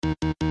so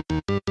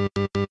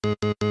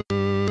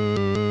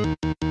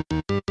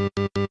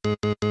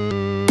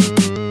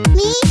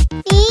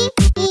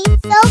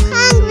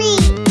hungry.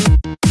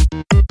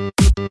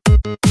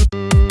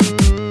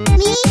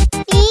 Me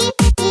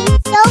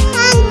so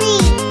hungry.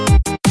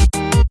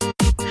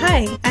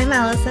 Hi, I'm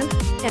Allison.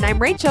 And I'm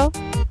Rachel.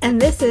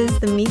 And this is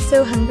the Me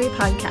So Hungry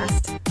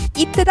podcast.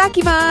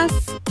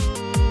 Itadakimasu!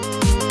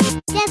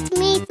 Just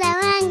me so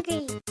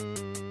hungry.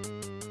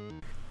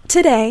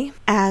 Today,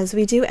 as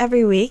we do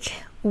every week,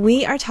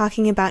 we are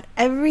talking about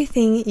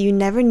everything you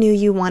never knew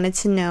you wanted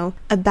to know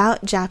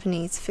about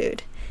Japanese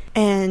food.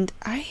 And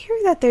I hear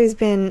that there's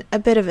been a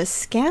bit of a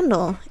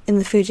scandal in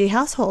the Fuji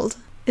household.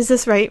 Is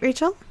this right,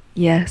 Rachel?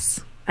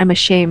 Yes, I'm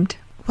ashamed.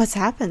 What's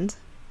happened?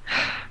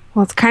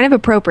 Well, it's kind of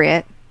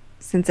appropriate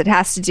since it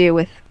has to do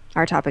with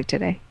our topic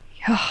today.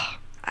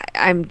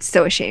 I'm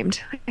so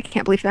ashamed. I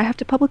can't believe that I have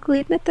to publicly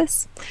admit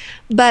this.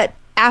 But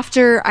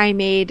after I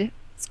made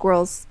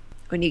squirrels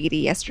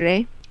onigiri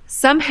yesterday,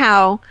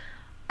 somehow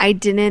I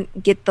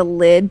didn't get the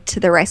lid to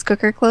the rice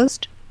cooker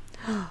closed.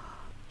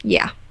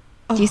 Yeah.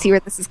 Oh. Do you see where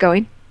this is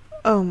going?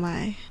 Oh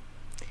my.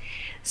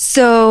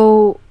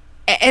 So,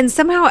 and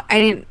somehow I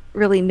didn't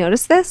really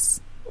notice this.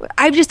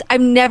 I've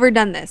never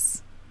done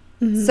this.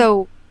 Mm-hmm.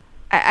 So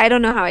I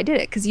don't know how I did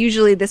it, because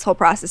usually this whole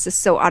process is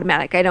so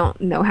automatic. I don't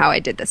know how I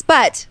did this.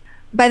 But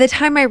by the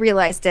time I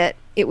realized it,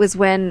 it was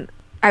when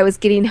I was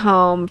getting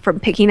home from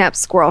picking up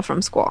Squirrel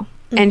from school.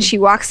 Mm-hmm. And she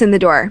walks in the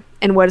door,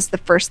 and what is the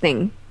first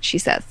thing she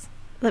says?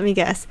 Let me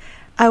guess.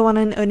 I want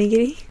an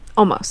onigiri?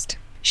 Almost.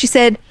 She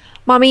said,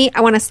 "Mommy,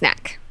 I want a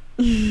snack."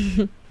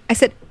 I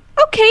said,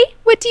 "Okay,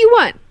 what do you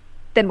want?"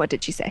 Then what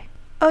did she say?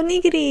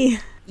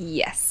 Onigiri.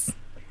 Yes.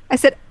 I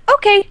said,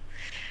 "Okay.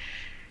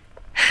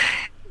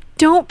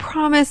 Don't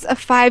promise a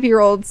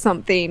 5-year-old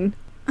something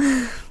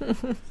and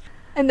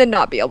then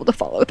not be able to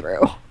follow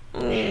through."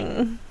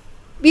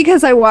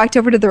 Because I walked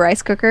over to the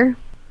rice cooker,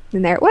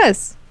 and there it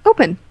was,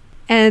 open.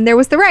 And there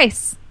was the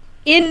rice,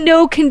 in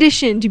no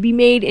condition to be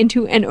made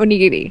into an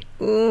onigiri.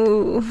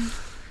 Ooh.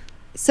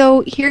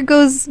 So here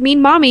goes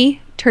mean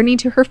mommy turning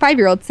to her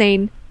 5-year-old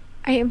saying,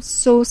 "I am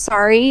so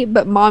sorry,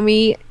 but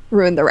mommy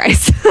ruined the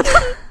rice."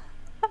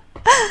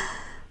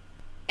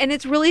 And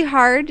it's really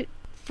hard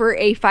for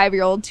a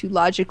 5-year-old to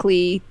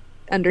logically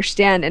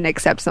understand and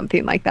accept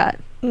something like that.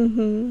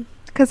 Mm-hmm.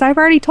 Because I've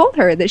already told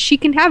her that she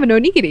can have an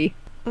onigiri.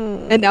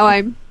 And now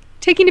I'm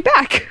taking it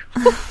back.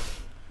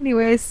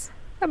 Anyways,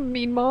 I'm a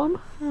mean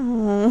mom.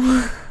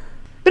 Oh.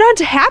 But on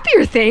to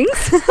happier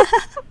things.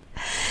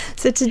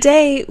 So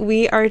today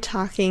we are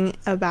talking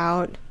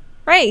about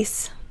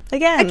rice.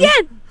 Again.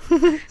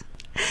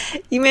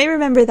 You may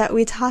remember that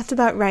we talked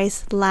about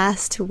rice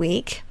last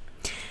week.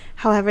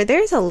 However,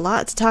 there's a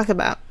lot to talk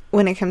about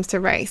when it comes to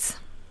rice.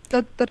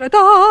 Da, da, da,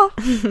 da.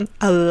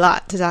 A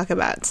lot to talk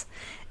about.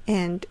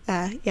 And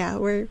yeah,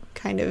 we're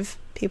kind of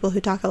people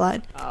who talk a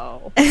lot.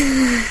 Oh.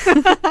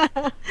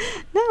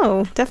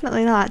 No,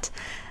 definitely not.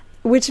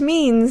 Which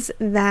means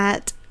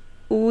that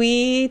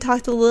we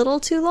talked a little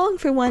too long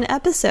for one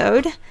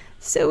episode,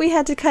 so we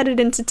had to cut it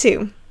into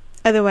 2.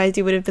 Otherwise,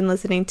 you would have been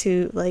listening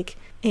to like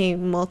a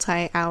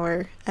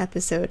multi-hour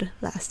episode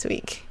last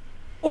week.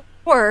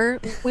 Or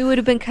we would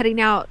have been cutting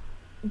out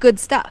good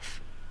stuff.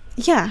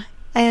 Yeah,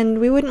 and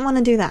we wouldn't want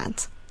to do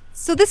that.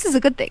 So this is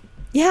a good thing.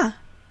 Yeah,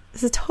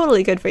 this is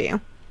totally good for you.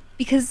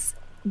 Because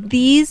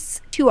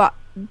these two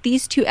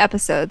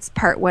episodes,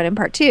 part 1 and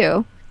part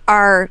 2,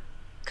 are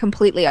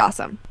completely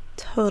awesome.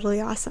 Totally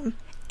awesome.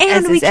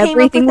 And As we is came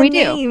everything up with we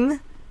a do. name.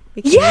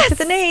 We came up with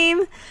a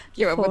name.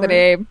 Came up with for a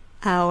name.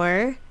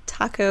 Our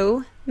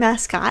taco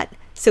mascot.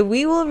 So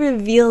we will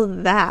reveal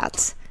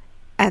that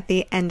at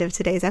the end of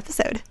today's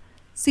episode.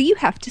 So you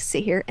have to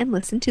sit here and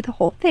listen to the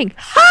whole thing.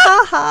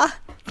 Ha ha!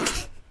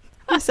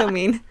 I'm so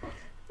mean.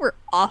 We're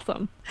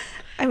awesome.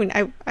 I mean,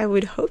 I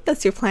would hope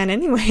that's your plan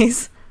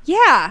anyways.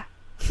 Yeah.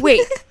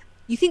 Wait,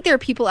 you think there are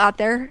people out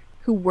there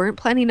who weren't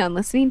planning on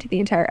listening to the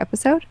entire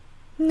episode?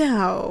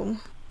 No,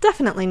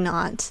 definitely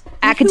not.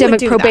 Academic Who would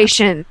do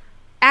probation. that?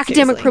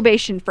 Academic Seriously.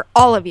 probation for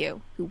all of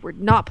you who were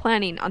not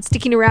planning on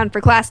sticking around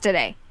for class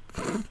today.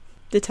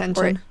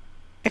 Detention.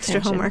 Extra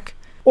Detention. homework.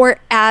 Or,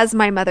 as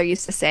my mother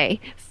used to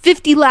say,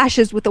 50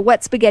 lashes with a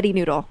wet spaghetti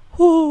noodle.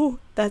 Oh,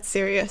 that's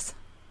serious.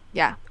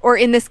 Yeah. Or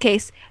in this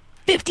case,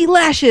 50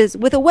 lashes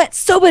with a wet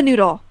soba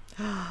noodle.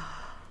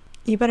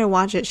 You better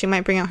watch it. She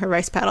might bring out her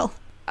rice paddle.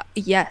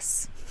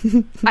 Yes.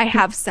 I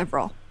have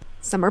several.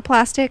 Some are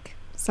plastic.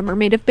 Some are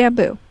made of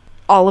bamboo.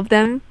 All of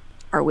them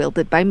are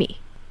wielded by me.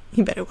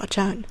 You better watch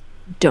out.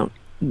 Don't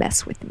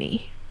mess with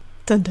me.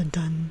 Dun dun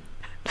dun.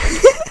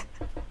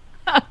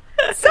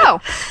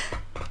 So,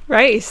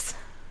 Rice.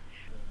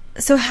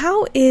 So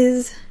how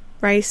is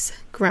rice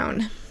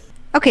grown?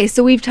 okay,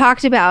 so we've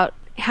talked about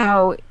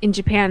how in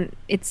Japan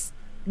it's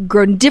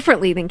grown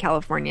differently than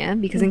California,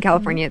 because in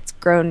California it's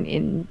grown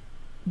in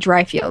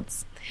dry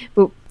fields.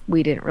 But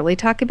we didn't really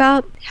talk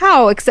about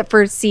how, except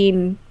for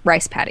seeing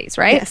rice paddies,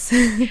 right? Yes.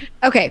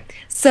 Okay,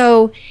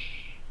 so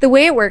the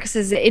way it works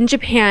is that in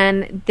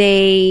Japan,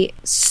 they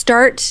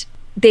sprout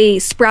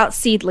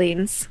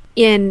seedlings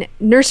in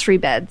nursery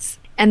beds.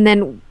 And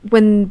then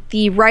when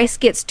the rice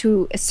gets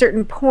to a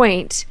certain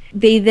point,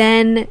 they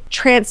then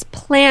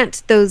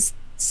transplant those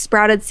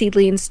sprouted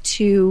seedlings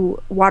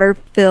to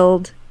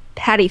water-filled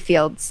paddy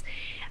fields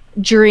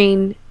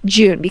during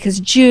June, because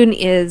June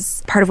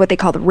is part of what they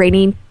call the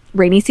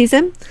rainy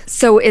season.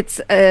 So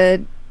it's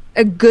a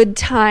good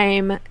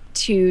time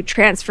to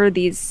transfer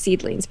these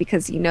seedlings,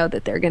 because you know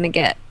that they're going to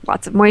get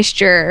lots of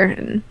moisture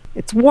and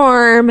it's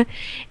warm,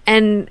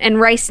 and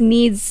rice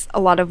needs a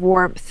lot of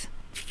warmth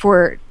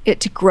for it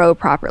to grow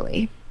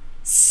properly.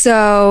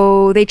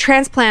 So they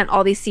transplant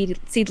all these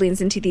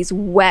seedlings into these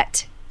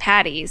wet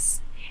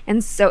paddies.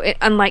 And so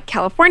unlike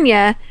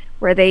California,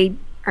 where they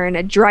are in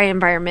a dry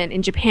environment,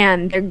 in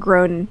Japan, they're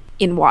grown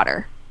in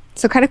water.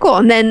 So kind of cool.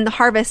 And then the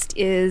harvest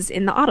is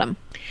in the autumn.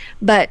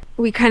 But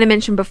we kind of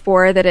mentioned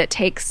before that it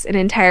takes an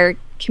entire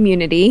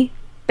community,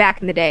 back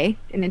in the day,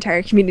 an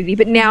entire community,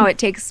 but now it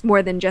takes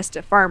more than just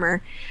a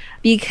farmer,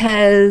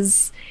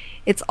 because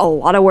it's a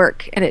lot of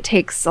work and it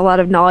takes a lot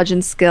of knowledge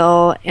and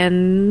skill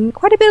and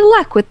quite a bit of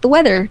luck with the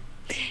weather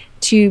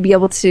to be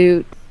able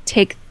to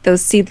take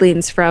those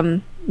seedlings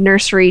from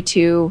nursery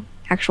to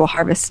actual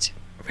harvest.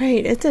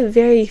 Right. It's a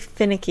very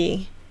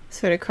finicky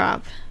sort of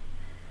crop.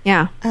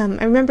 Yeah. I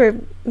remember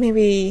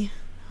maybe,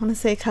 I want to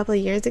say a couple of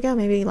years ago,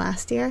 maybe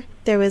last year,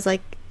 there was I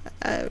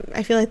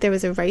feel like there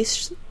was a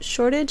rice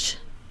shortage.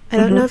 I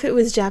don't know if it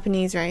was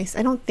Japanese rice.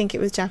 I don't think it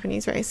was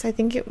Japanese rice. I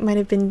think it might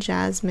have been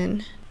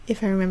jasmine,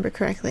 if I remember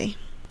correctly.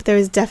 But there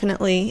was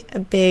definitely a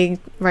big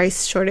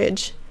rice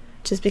shortage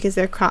just because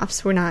their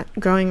crops were not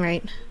growing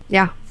right.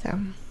 Yeah. So,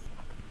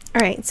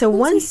 all right. So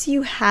once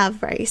you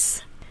have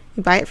rice,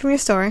 you buy it from your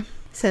store,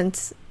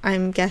 since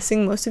I'm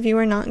guessing most of you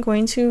are not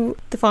going to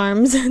the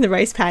farms, the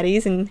rice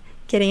paddies, and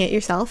getting it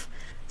yourself.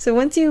 So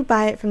once you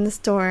buy it from the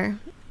store,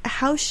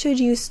 how should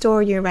you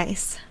store your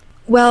rice?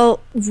 Well,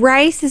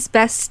 rice is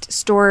best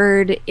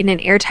stored in an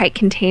airtight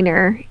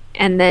container,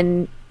 and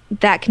then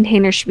that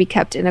container should be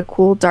kept in a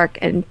cool, dark,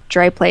 and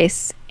dry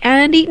place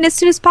and eaten as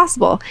soon as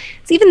possible.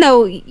 So even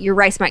though your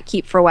rice might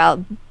keep for a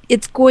while,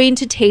 it's going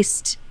to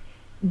taste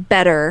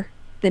better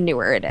the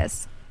newer it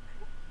is.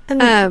 And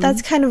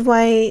that's kind of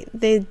why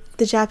the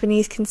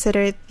Japanese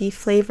consider the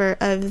flavor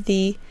of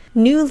the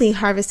newly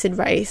harvested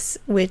rice,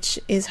 which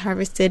is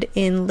harvested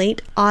in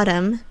late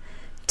autumn,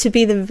 to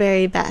be the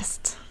very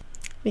best,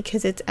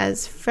 because it's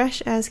as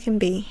fresh as can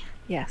be.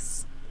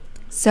 Yes.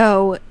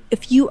 So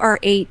if you are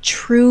a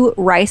true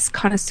rice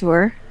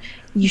connoisseur,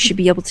 you should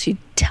be able to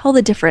tell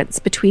the difference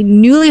between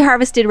newly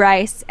harvested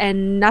rice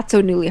and not so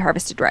newly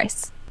harvested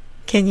rice.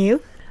 Can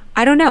you?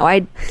 I don't know.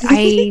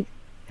 I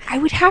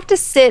would have to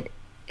sit.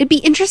 It'd be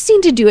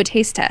interesting to do a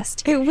taste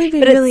test. It would be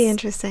really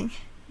interesting.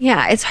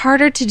 Yeah, it's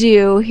harder to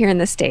do here in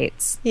the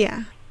States.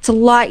 Yeah. It's a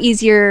lot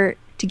easier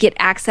to get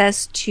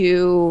access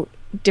to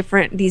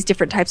these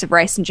different types of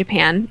rice in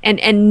Japan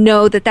and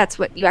know that that's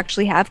what you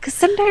actually have, because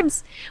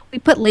sometimes we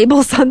put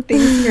labels on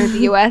things here in the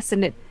US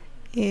and it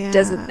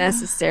doesn't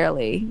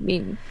necessarily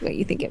mean what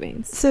you think it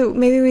means. So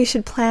maybe we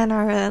should plan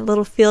our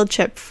little field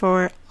trip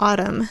for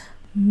autumn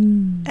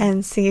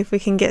and see if we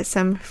can get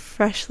some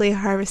freshly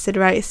harvested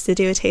rice to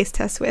do a taste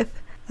test with.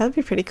 That would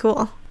be pretty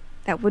cool.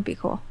 That would be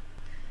cool.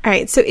 All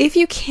right, so if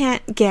you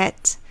can't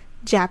get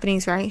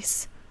Japanese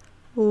rice,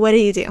 what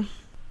do?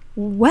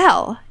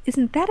 Well,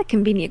 isn't that a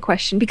convenient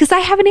question? Because I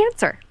have an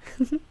answer.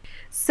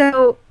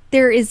 So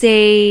there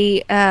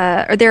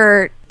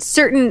are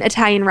certain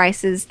Italian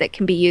rices that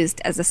can be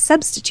used as a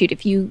substitute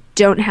if you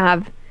don't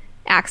have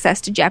access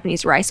to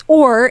Japanese rice,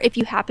 or if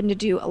you happen to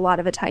do a lot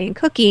of Italian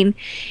cooking,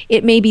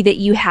 it may be that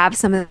you have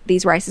some of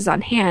these rices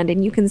on hand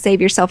and you can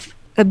save yourself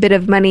a bit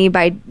of money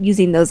by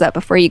using those up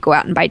before you go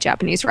out and buy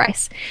Japanese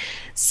rice.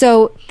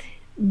 So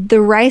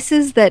the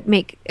rices that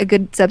make a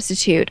good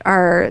substitute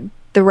are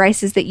the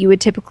rices that you would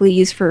typically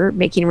use for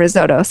making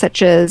risotto,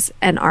 such as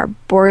an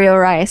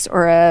arborio rice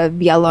or a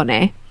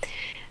bialone.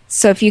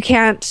 So if you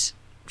can't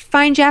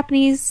find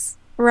Japanese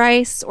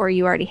rice, or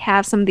you already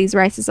have some of these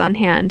rices on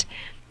hand,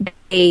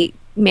 they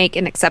make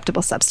an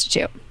acceptable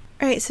substitute.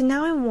 All right, so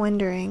now I'm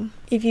wondering,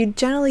 if you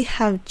generally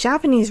have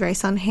Japanese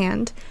rice on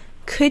hand,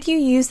 could you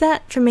use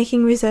that for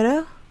making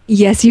risotto?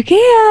 Yes, you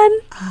can.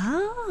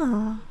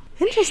 Oh,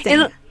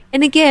 interesting.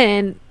 And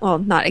again, well,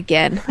 not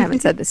again, I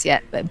haven't said this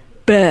yet, but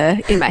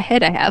in my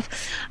head I have.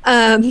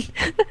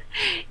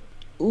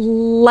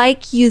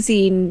 Like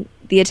using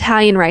the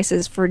Italian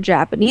rices for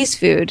Japanese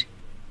food,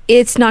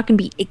 it's not going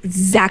to be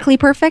exactly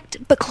perfect,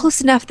 but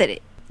close enough that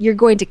you're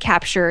going to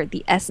capture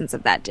the essence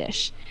of that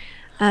dish.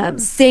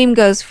 Same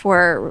goes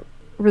for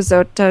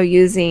risotto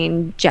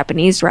using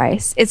Japanese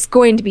rice. It's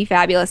going to be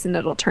fabulous and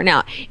it'll turn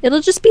out.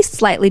 It'll just be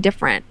slightly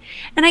different.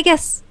 And I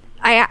guess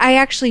I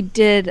actually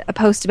did a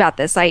post about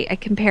this. I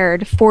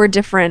compared 4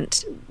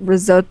 different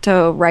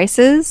risotto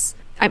rices.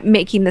 I'm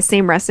making the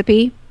same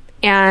recipe,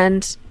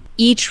 and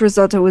each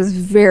risotto was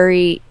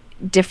very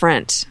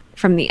different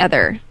from the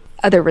other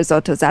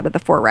risottos out of the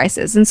 4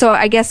 rices. And so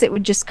I guess it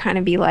would just kind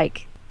of be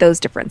like those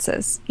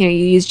differences. You know,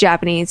 you use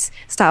Japanese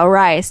style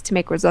rice to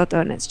make risotto,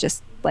 and it's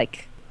just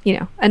like, you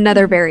know,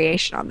 another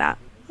variation on that.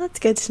 That's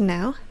good to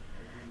know.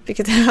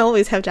 because I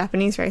always have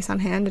Japanese rice on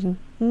hand and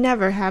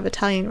never have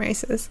Italian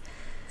rices.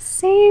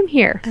 Same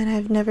here. And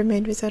I've never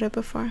made risotto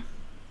before,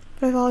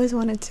 but I've always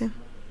wanted to.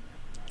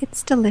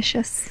 It's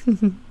delicious.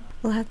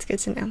 Well, that's good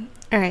to know.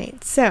 All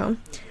right, so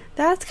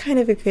that's kind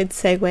of a good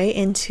segue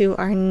into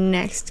our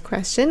next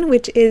question,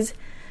 which is,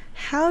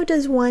 how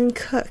does one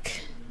cook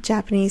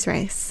Japanese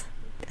rice?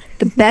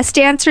 The best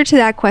answer to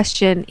that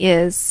question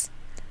is...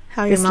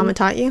 How your mama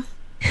taught you?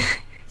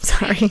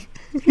 Sorry.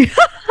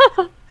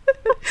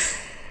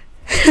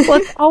 Well,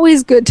 it's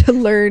always good to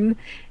learn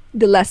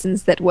the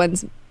lessons that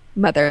one's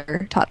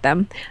mother taught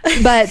them.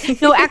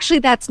 But no, actually,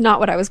 that's not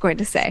what I was going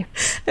to say.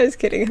 I was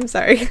kidding. I'm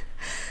sorry.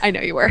 I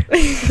know you were. But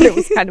it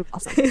was kind of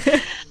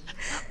awesome.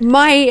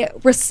 My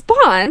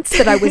response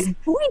that I was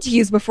going to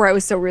use before I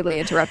was so rudely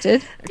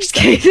interrupted. I'm just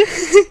kidding.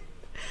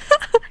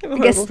 I'm a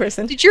horrible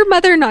person. Did your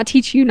mother not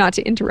teach you not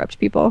to interrupt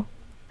people?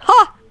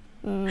 Ha!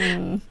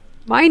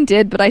 Mine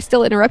did, but I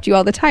still interrupt you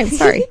all the time.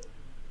 Sorry.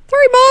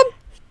 Sorry, Mom.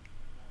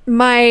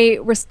 My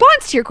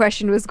response to your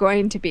question was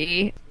going to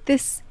be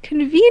this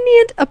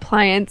convenient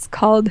appliance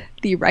called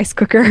the rice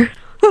cooker.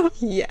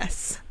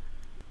 Yes.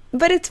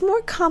 But it's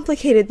more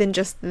complicated than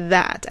just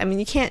that. I mean,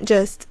 you can't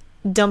just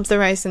dump the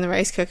rice in the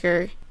rice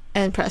cooker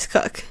and press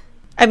cook.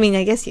 I mean,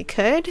 I guess you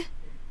could,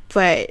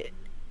 but...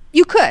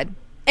 You could.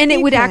 And it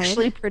You would could.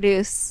 actually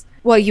produce...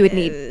 Well, you would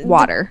need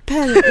water.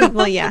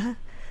 Well, yeah.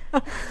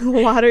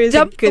 Water is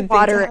Dump a good the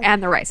water thing to have.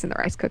 and the rice in the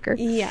rice cooker.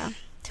 Yeah.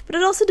 But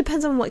it also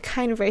depends on what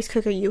kind of rice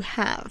cooker you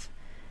have.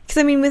 Because,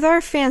 I mean, with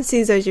our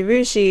fancy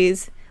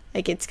Zojirushis,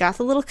 like, it's got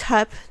the little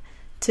cup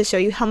to show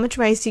you how much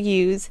rice you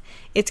use.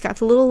 It's got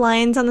the little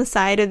lines on the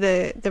side of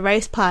the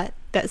rice pot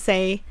that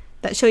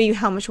show you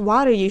how much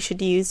water you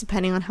should use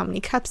depending on how many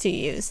cups you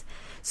use.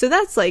 So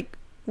that's, like,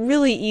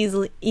 really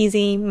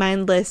easy,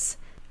 mindless.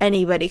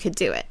 Anybody could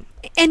do it.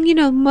 And, you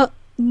know,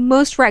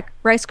 most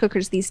rice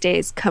cookers these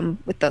days come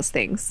with those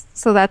things.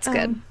 So that's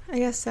good. I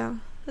guess so.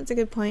 That's a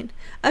good point.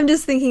 I'm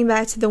just thinking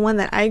back to the one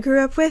that I grew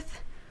up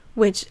with,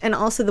 and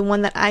also the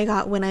one that I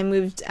got when I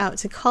moved out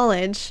to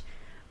college,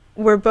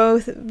 were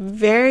both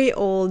very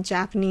old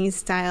Japanese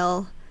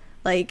style.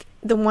 Like,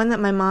 the one that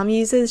my mom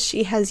uses,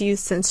 she has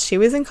used since she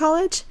was in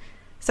college.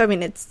 So, I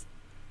mean, it's,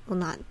 well,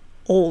 not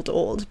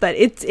old, but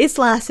it's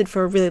lasted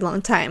for a really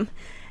long time.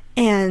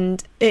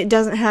 And it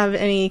doesn't have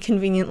any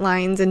convenient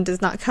lines and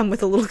does not come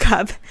with a little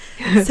cup.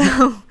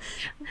 So,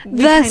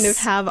 we kind of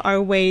have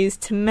our ways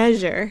to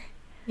measure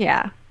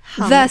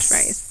how much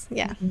rice.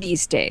 Yeah.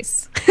 These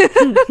days.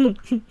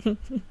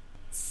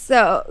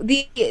 So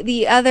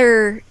the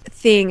other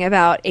thing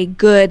about a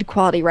good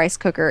quality rice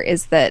cooker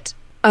is that,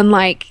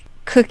 unlike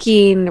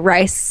cooking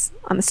rice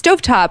on the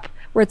stovetop,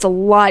 where it's a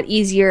lot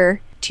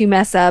easier to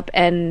mess up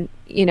and,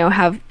 you know,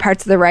 have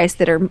parts of the rice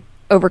that are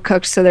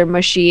overcooked so they're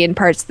mushy and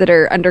parts that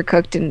are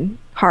undercooked and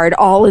hard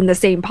all in the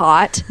same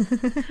pot,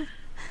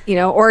 you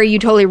know, or you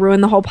totally ruin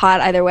the whole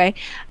pot either way.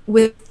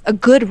 With a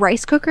good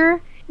rice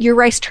cooker, your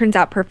rice turns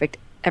out perfect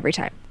every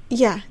time.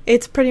 Yeah,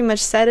 it's pretty much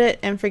set it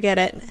and forget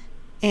it.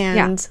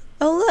 And,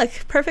 oh look,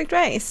 perfect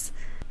rice.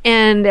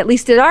 And at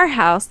least at our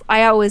house,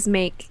 I always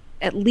make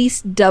at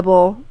least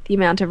double the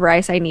amount of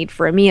rice I need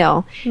for a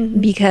meal,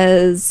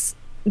 because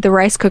the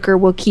rice cooker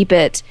will keep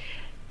it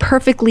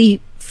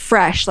perfectly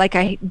fresh, like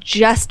I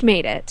just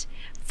made it,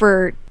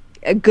 for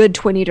a good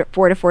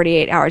 24 to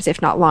 48 hours,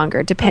 if not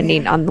longer,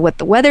 depending on what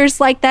the weather's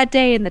like that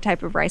day and the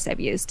type of rice I've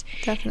used.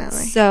 Definitely.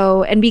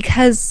 So, and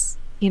because,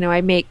 you know,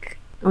 I make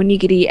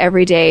onigiri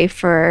every day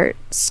for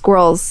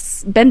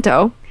Squirrel's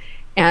bento,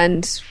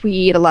 and we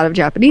eat a lot of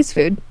Japanese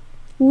food,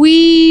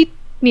 we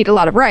need a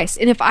lot of rice.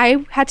 And if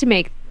I had to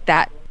make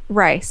that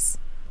rice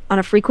on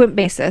a frequent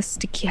basis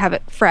to have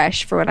it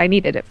fresh for what I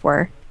needed it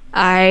for,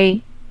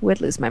 I would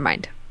lose my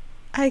mind.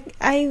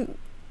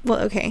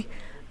 Well, okay.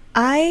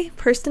 I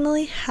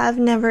personally have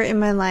never in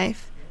my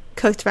life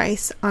cooked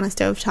rice on a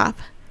stovetop.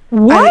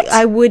 What?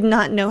 I would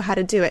not know how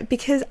to do it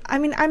because, I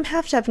mean, I'm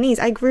half Japanese.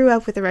 I grew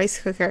up with a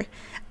rice cooker.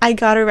 I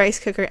got a rice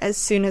cooker as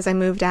soon as I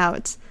moved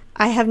out.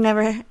 I have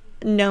never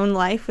known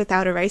life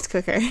without a rice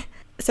cooker.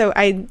 So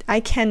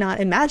I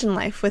cannot imagine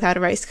life without a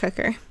rice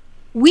cooker.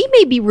 We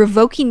may be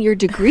revoking your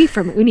degree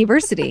from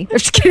university. I'm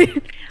just kidding.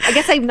 I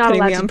guess I'm not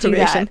Putting allowed me to on do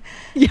probation.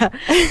 that. Yeah.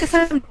 I guess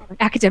I'm on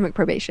academic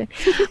probation.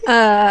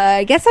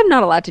 I guess I'm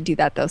not allowed to do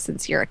that, though,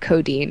 since you're a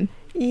co-dean.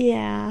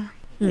 Yeah.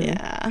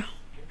 Yeah.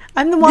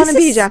 I'm the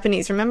wannabe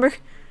Japanese, remember?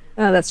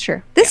 Oh, that's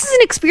true. This is an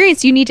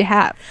experience you need to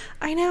have.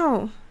 I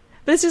know.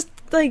 But it's just,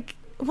 like,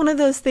 one of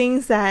those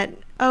things that,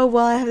 oh,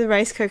 well, I have the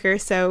rice cooker,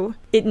 so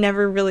it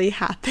never really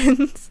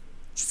happens.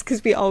 Just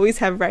because we always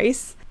have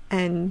rice,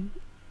 and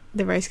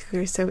the rice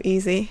cooker is so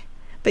easy.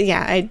 But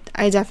yeah,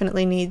 I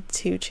definitely need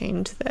to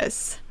change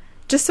this.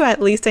 Just so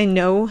at least I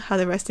know how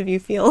the rest of you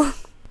feel.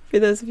 For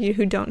those of you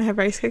who don't have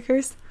rice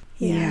cookers.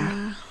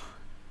 Yeah.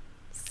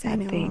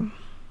 Sad thing.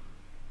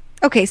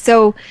 Okay,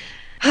 so,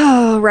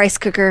 rice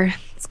cooker.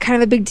 It's kind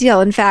of a big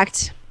deal. In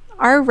fact,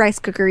 our rice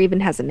cooker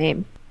even has a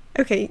name.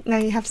 Okay, now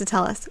you have to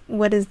tell us.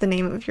 What is the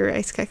name of your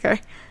rice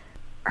cooker?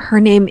 Her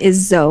name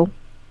is Zoe.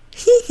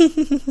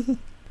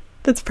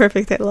 That's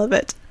perfect. I love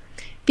it.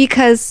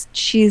 because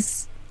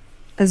she's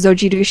a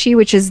Zojirushi,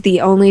 which is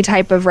the only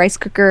type of rice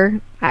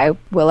cooker I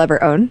will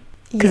ever own,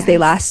 because they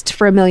Yes. last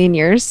for a million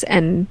years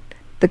and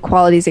the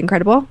quality is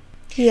incredible.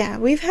 Yeah,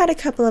 we've had a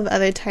couple of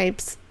other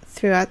types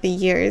throughout the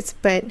years,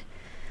 but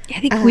I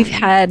think we've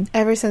had,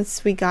 ever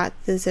since we got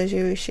the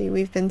Zojirushi,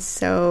 we've been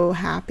so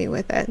happy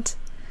with it.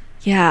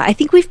 I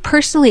think we've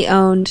personally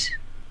owned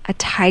a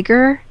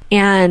Tiger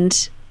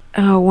and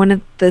one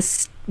of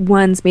the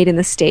ones made in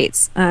the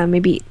States,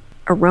 maybe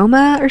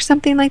Aroma or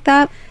something like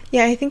that.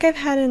 Yeah, I think I've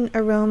had an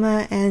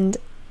Aroma, and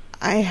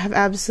I have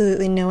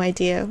absolutely no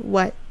idea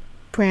what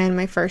brand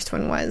my first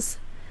one was,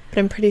 but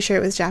I'm pretty sure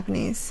it was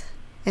Japanese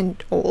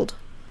and old,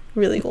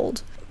 really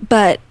old.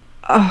 But,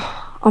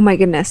 oh my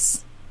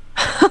goodness.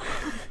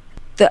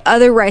 The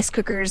other rice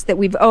cookers that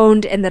we've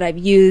owned and that I've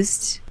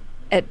used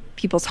at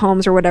people's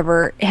homes or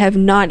whatever have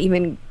not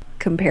even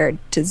compared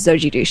to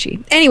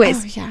Zojirushi.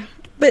 Anyways, Oh, yeah.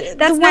 But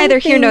that's the one neither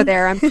here nor thing-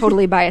 there. I'm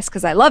totally biased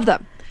because I love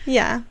them.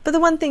 Yeah, but the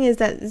one thing is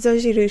that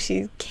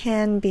Zojirushi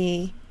can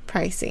be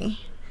pricey.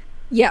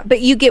 Yeah, but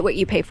you get what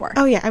you pay for.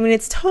 Oh, yeah, I mean,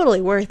 it's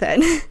totally worth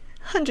it.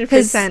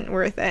 100%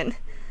 worth it.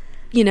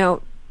 You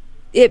know,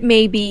 it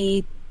may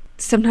be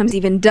sometimes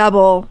even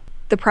double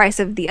the price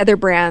of the other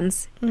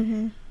brands.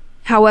 Mm-hmm.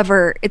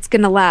 However, it's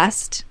going to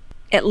last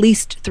at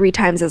least 3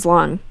 times as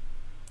long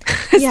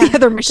as the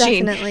other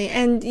machine. Definitely.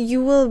 And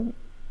you will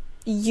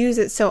use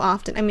it so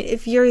often. I mean,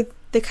 if you're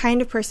the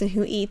kind of person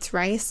who eats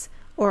rice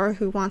or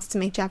who wants to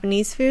make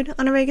Japanese food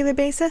on a regular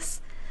basis,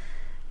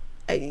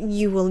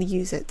 you will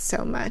use it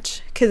so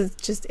much because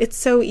it's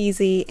so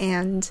easy,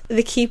 and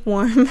the keep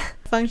warm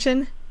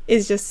function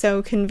is just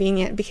so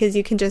convenient because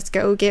you can just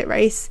go get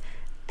rice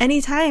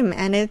anytime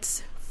and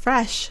it's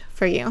fresh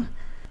for you.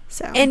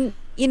 So And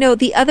you know,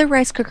 the other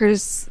rice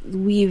cookers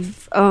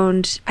we've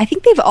owned, I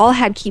think they've all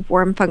had keep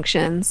warm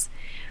functions.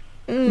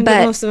 but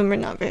but- most of them are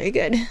not very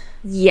good.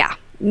 Yeah,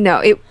 no,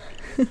 it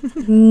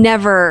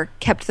never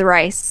kept the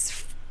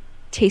rice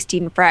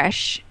tasting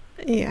fresh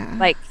Yeah.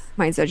 like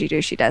my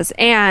Zojirushi does.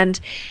 And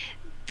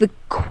the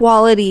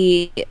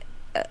quality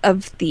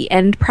of the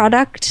end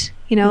product,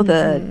 you know,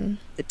 the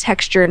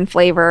texture and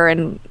flavor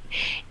and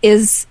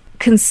is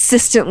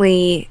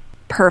consistently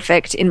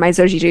perfect in my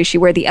Zojirushi,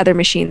 where the other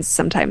machines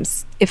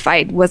sometimes, if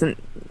I wasn't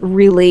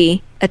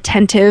really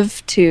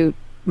attentive to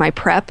my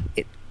prep,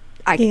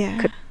 I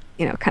could,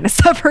 you know, kind of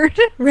suffered.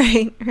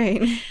 Right.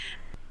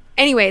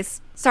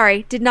 Anyways,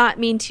 sorry, did not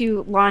mean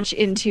to launch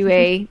into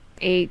a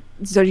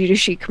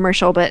Zojirushi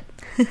commercial, but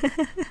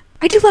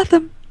I do love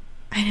them.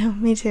 I know,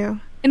 me too.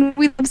 And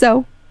we love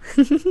Zoe.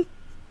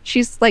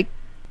 She's like,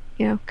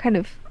 you know, kind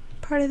of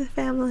Part of the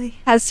family.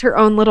 has her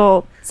own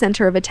little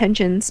center of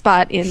attention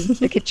spot in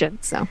the kitchen.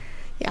 So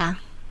Yeah,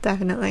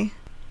 definitely.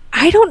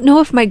 I don't know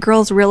if my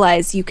girls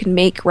realize you can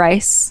make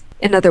rice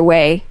another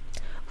way.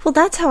 Well,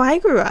 that's how I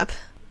grew up.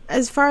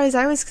 As far as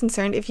I was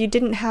concerned, if you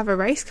didn't have a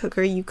rice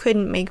cooker, you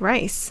couldn't make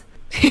rice.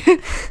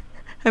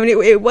 I mean,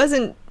 it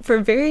wasn't for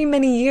very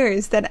many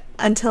years that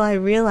until I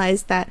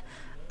realized that,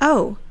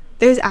 oh,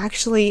 there's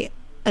actually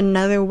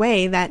another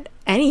way that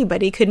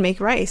anybody could make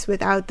rice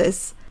without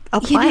this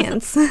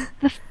appliance.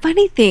 The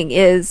funny thing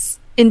is,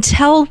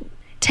 until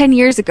 10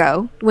 years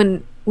ago,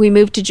 when we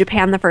moved to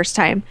Japan the first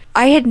time,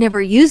 I had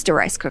never used a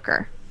rice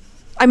cooker.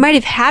 I might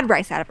have had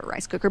rice out of a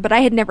rice cooker, but I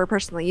had never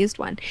personally used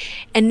one.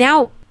 And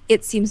now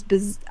it seems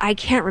I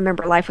can't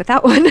remember life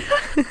without one.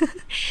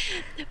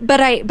 But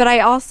I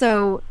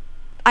also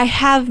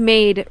have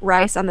made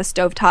rice on the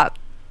stovetop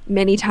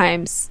many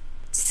times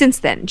since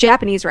then,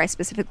 Japanese rice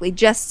specifically,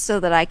 just so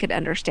that I could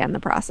understand the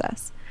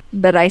process.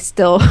 But I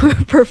still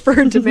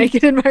prefer to make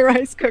it in my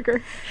rice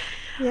cooker.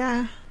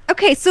 Yeah.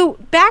 Okay, so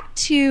back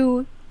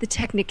to the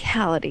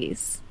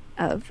technicalities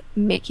of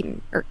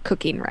making or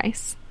cooking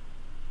rice.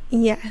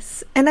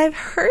 Yes. And I've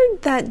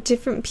heard that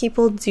different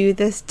people do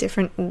this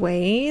different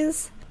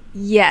ways.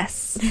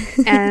 Yes,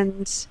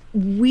 and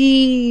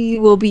we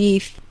will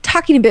be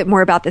talking a bit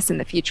more about this in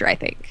the future, I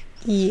think.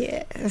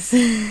 Yes.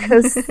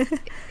 Because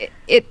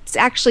it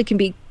actually can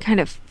be kind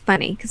of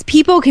funny, because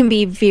people can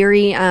be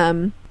very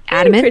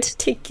adamant.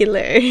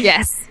 Particular.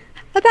 Yes,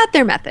 about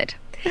their method.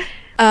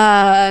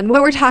 And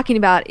what we're talking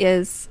about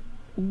is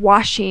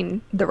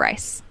washing the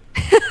rice.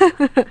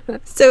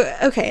 So,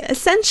 okay,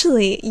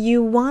 essentially,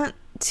 you want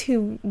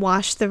to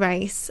wash the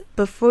rice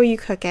before you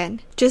cook it,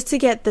 just to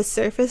get the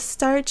surface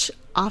starch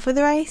off of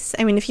the rice.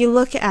 I mean, if you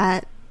look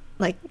at,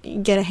 like,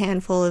 get a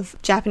handful of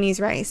Japanese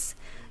rice,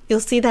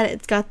 you'll see that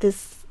it's got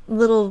this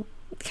little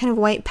kind of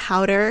white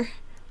powder.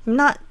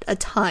 Not a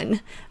ton,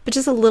 but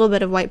just a little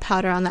bit of white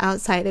powder on the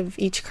outside of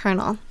each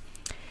kernel.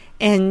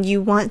 And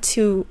you want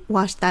to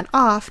wash that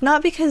off,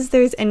 not because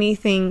there's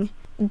anything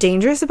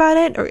dangerous about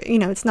it, or, you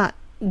know, it's not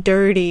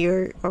dirty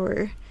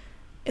or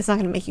it's not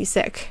going to make you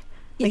sick.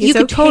 Like, You it's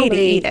could okay to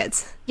totally- eat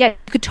it. Yeah, you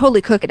could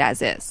totally cook it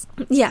as is.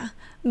 Yeah,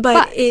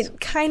 but it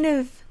kind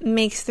of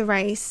makes the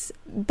rice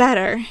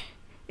better.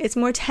 It's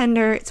more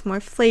tender, it's more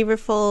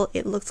flavorful,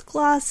 it looks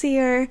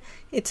glossier,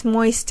 it's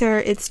moister,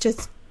 it's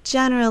just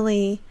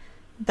generally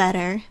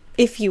better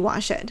if you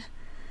wash it.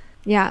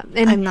 Yeah,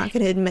 and I'm not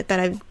going to admit that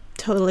I've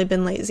totally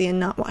been lazy and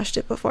not washed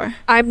it before.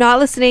 I'm not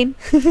listening.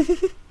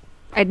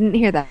 I didn't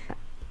hear that.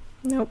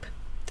 Nope,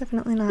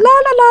 definitely not. La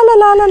la la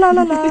la la la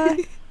la la la.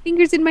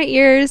 Fingers in my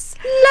ears.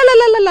 La la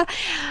la la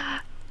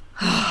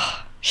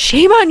la.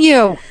 Shame on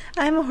you.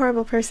 I'm a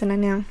horrible person, I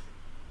know.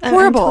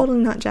 Horrible. I'm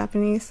totally not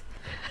Japanese.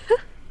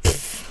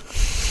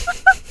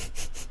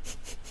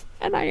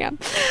 And I am.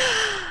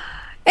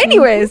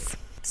 Anyways,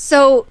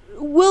 so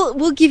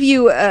we'll give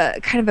you a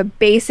kind of a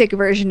basic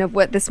version of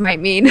what this might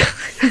mean.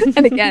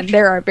 And again,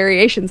 there are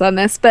variations on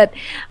this, but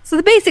so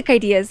the basic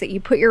idea is that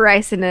you put your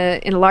rice in a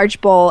large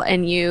bowl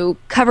and you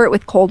cover it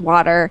with cold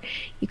water.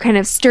 You kind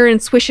of stir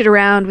and swish it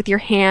around with your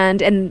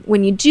hand, and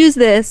when you do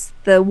this,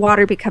 the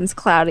water becomes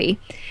cloudy.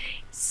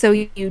 So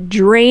you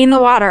drain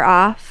the water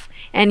off,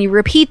 and you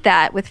repeat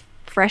that with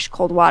fresh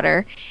cold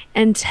water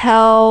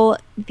until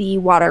the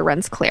water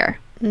runs clear.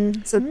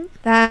 Mm-hmm. So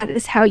that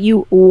is how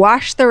you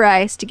wash the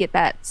rice to get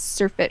that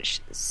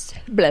surface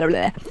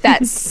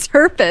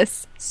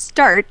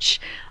starch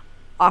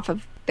off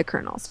of the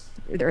kernels.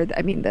 Or,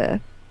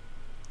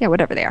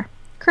 whatever they are.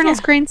 Kernels,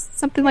 grains,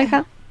 something like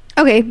that.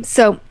 Okay,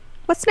 so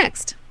what's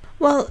next?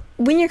 Well,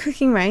 when you're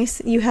cooking rice,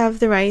 you have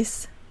the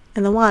rice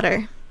and the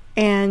water.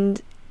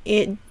 And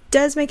it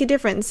does make a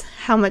difference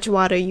how much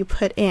water you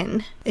put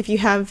in. If you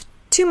have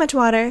too much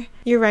water,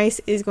 your rice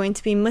is going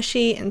to be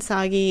mushy and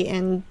soggy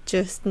and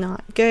just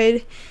not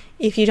good.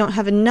 If you don't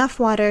have enough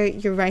water,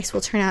 your rice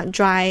will turn out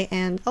dry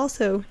and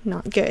also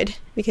not good.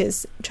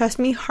 Because, trust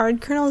me, hard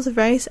kernels of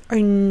rice are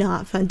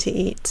not fun to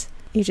eat.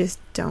 You just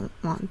don't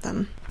want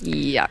them.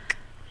 Yuck.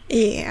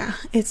 Yeah,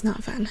 it's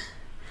not fun.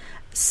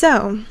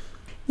 So,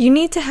 you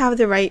need to have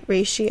the right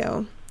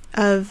ratio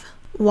of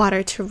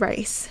water to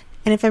rice.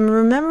 And if I'm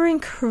remembering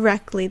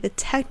correctly, the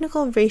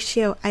technical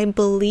ratio, I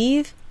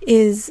believe,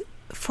 is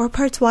 4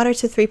 parts water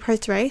to 3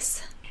 parts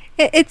rice.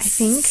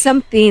 It's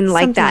something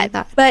like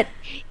that. But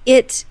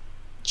it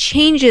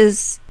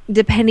changes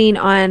depending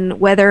on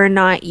whether or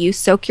not you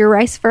soak your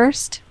rice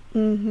first.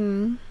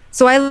 Mm-hmm.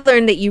 So I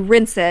learned that you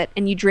rinse it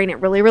and you drain it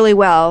really, really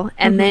well,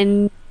 and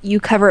then you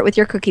cover it with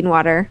your cooking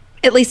water.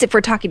 At least if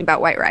we're talking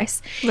about white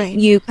rice. Right.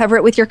 You cover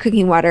it with your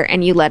cooking water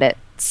and you let it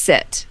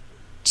sit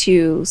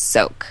to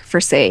soak for,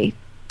 say,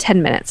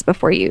 10 minutes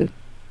before you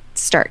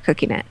start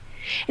cooking it.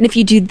 And if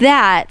you do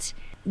that,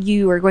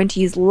 you are going to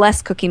use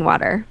less cooking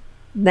water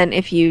than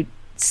if you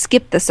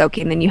skip the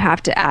soaking, then you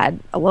have to add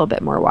a little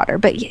bit more water.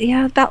 But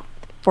yeah, about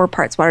 4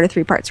 parts water to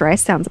 3 parts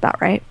rice sounds about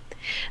right.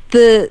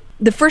 The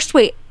first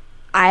way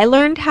I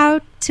learned how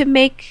to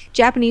make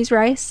Japanese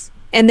rice,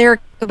 and there are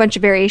a bunch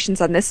of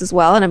variations on this as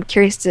well, and I'm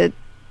curious to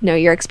know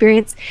your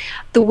experience.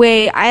 The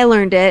way I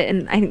learned it,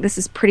 and I think this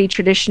is pretty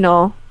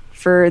traditional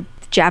for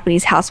the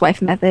Japanese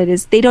housewife method,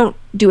 is they don't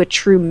do a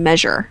true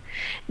measure.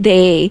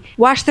 They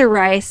wash their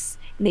rice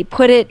and they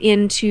put it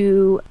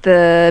into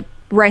the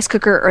rice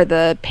cooker or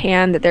the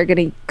pan that they're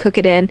going to cook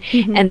it in,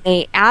 and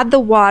they add the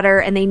water,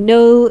 and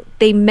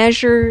they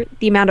measure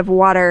the amount of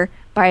water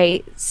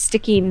by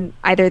sticking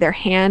either their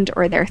hand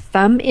or their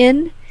thumb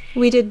in.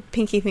 We did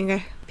pinky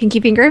finger. Pinky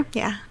finger?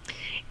 Yeah.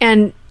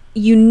 And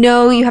you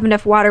have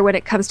enough water when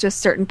it comes to a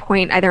certain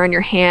point, either on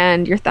your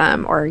hand, your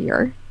thumb, or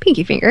your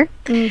pinky finger.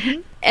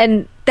 Mm-hmm.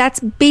 And that's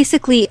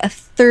basically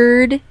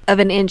 1/3 of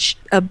an inch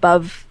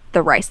above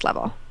the rice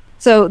level.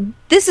 So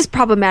this is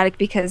problematic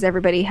because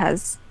everybody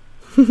has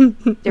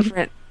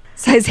different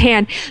size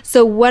hand.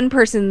 So one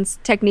person's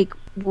technique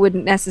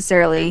wouldn't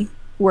necessarily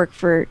work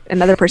for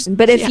another person.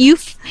 But if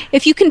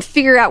you can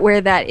figure out where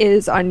that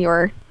is on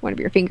one of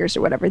your fingers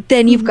or whatever,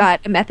 then you've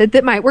got a method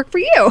that might work for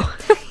you.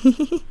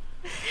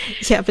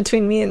 Yeah,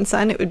 between me and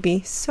Son, it would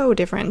be so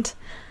different.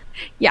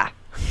 Yeah.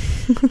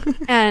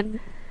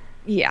 And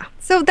yeah,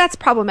 so that's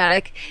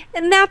problematic.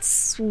 And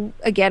that's,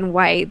 again,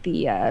 why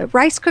the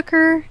rice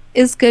cooker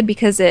is good,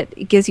 because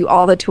it gives you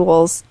all the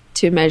tools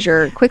to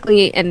measure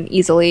quickly and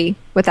easily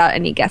without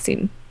any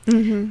guessing.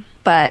 Mm-hmm.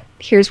 But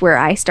here's where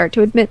I start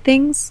to admit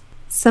things.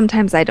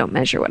 Sometimes I don't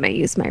measure when I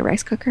use my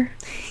rice cooker.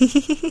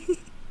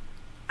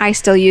 I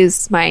still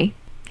use my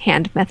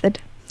hand method.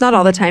 Not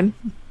all the time.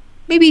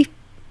 Maybe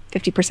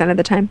 50% of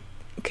the time.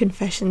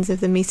 Confessions of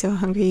the Miso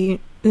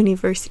Hungry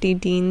University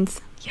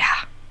Deans.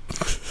 Yeah.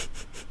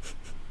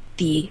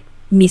 The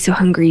Miso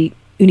Hungry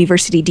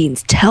University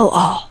Deans tell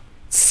all.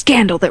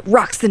 Scandal that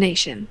rocks the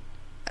nation.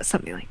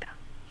 Something like that.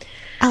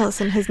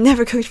 Allison has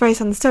never cooked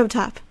rice on the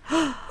stovetop.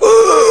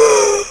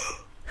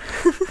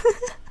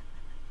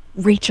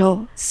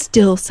 Rachel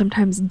still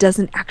sometimes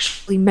doesn't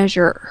actually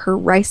measure her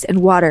rice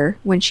and water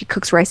when she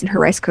cooks rice in her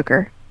rice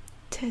cooker.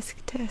 Tisk,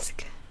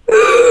 tisk.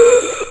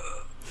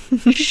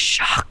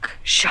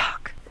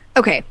 Shock.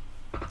 Okay.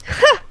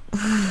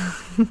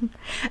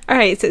 All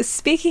right, so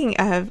speaking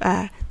of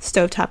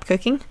stovetop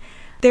cooking,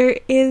 there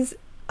is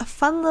a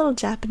fun little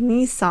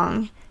Japanese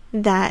song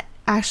that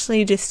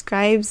actually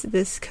describes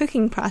this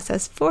cooking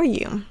process for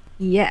you.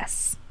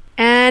 Yes.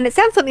 And it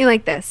sounds something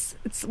like this.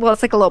 It's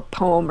like a little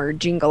poem or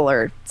jingle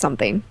or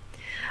something.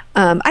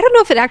 I don't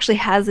know if it actually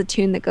has a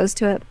tune that goes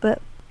to it,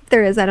 but if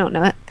there is, I don't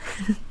know it.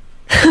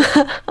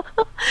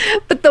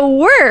 But the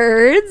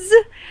words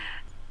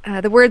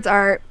The words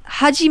are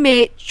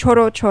Hajime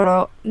choro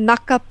choro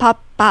naka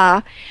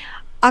papa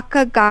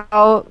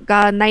akagao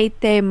ga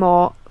naite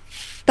mo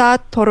futa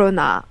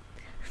torona,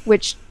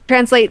 which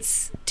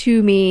translates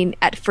to mean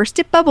at first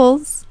it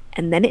bubbles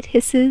and then it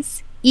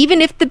hisses.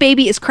 Even if the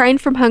baby is crying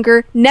from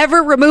hunger,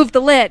 never remove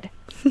the lid.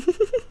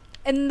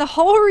 And the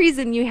whole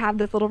reason you have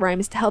this little rhyme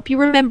is to help you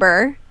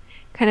remember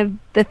kind of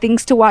the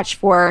things to watch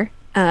for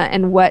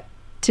and what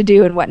to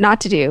do and what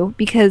not to do.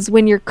 Because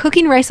when you're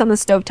cooking rice on the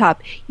stovetop,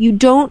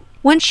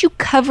 once you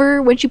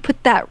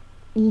put that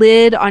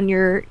lid on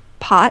your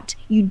pot,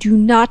 you do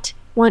not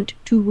want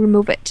to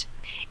remove it.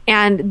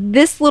 And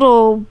this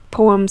little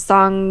poem,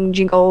 song,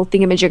 jingle,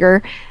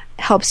 thingamajigger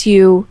helps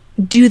you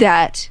do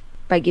that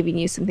by giving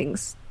you some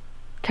things,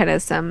 kind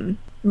of some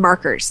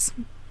markers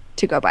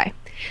to go by.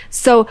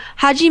 So,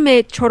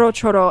 Hajime choro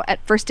choro, at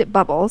first it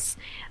bubbles,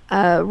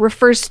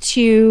 refers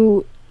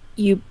to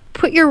you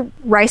put your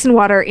rice and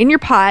water in your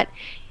pot,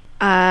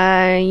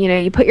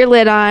 you put your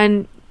lid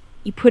on,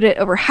 you put it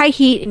over high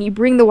heat, and you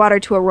bring the water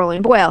to a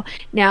rolling boil.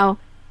 Now,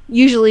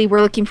 usually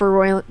we're looking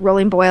for a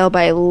rolling boil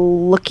by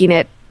looking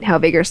at how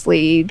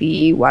vigorously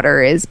the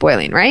water is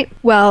boiling, right?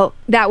 Well,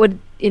 that would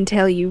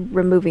entail you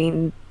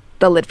removing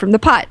the lid from the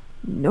pot.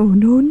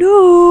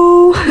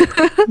 No.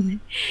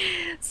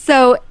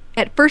 So,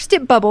 at first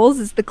it bubbles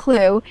is the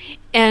clue,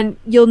 and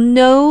you'll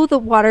know the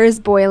water is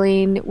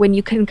boiling when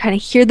you can kind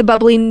of hear the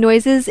bubbling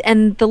noises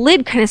and the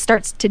lid kind of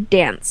starts to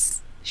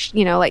dance,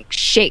 like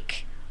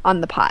shake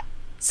on the pot.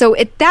 So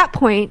at that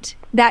point,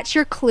 that's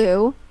your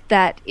clue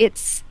that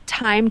it's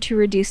time to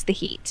reduce the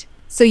heat.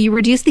 So you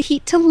reduce the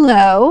heat to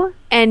low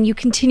and you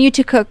continue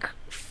to cook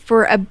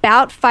for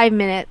about 5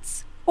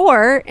 minutes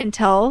or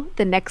until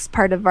the next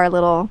part of our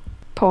little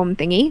poem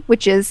thingy,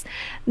 which is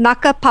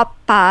naka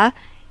papa,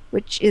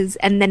 which is,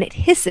 and then it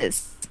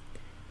hisses.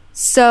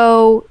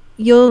 So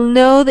you'll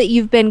know that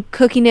you've been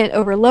cooking it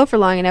over low for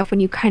long enough when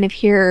you kind of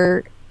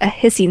hear a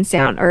hissing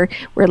sound or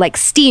where like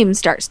steam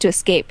starts to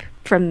escape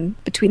from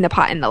between the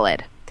pot and the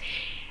lid.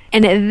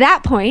 And at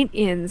that point,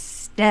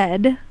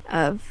 instead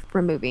of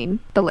removing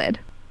the lid,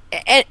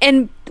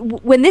 and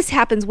when this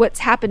happens, what's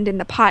happened in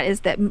the pot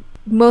is that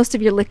most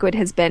of your liquid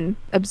has been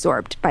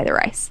absorbed by the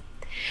rice.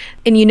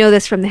 And you know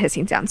this from the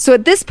hissing sound. So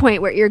at this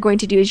point, what you're going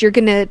to do is you're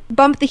going to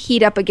bump the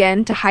heat up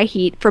again to high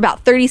heat for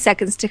about 30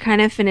 seconds to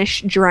kind of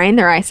finish drying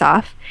the rice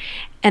off.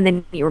 And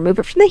then you remove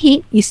it from the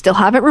heat. You still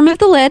haven't removed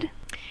the lid.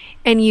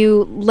 And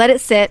you let it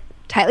sit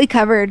tightly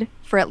covered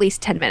for at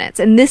least 10 minutes.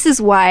 And this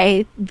is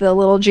why the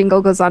little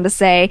jingle goes on to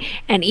say,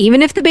 and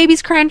even if the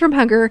baby's crying from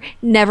hunger,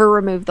 never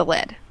remove the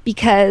lid.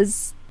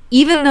 Because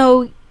even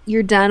though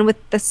you're done with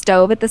the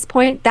stove at this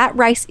point, that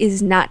rice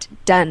is not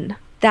done.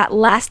 That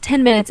last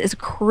 10 minutes is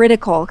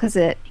critical because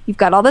you've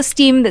got all the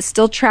steam that's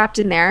still trapped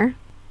in there,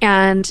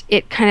 and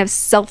it kind of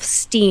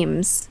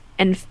self-steams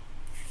and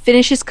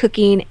finishes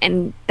cooking,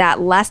 and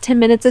that last 10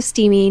 minutes of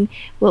steaming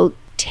will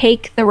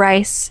take the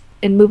rice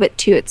and move it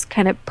to its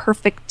kind of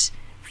perfect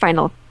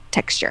final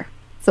texture.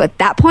 So at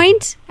that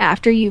point,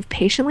 after you've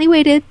patiently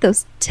waited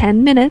those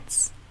 10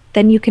 minutes,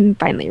 then you can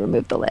finally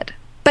remove the lid.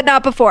 But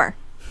not before.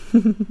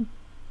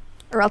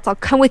 Or else I'll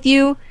come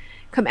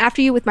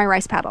after you with my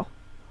rice paddle.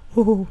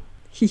 Oh.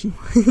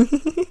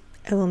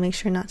 I will make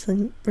sure not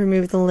to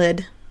remove the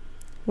lid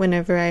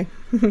whenever I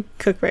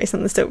cook rice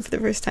on the stove for the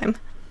first time.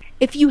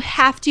 If you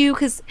have to,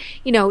 because,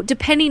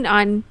 depending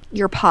on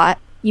your pot,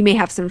 you may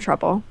have some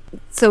trouble.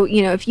 So,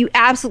 if you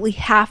absolutely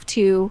have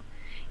to,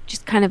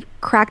 just kind of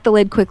crack the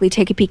lid quickly,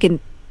 take a peek, and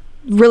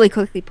really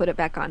quickly put it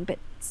back on. But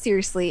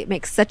seriously, it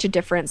makes such a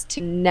difference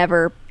to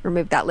never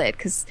remove that lid,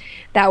 because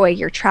that way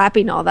you're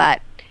trapping all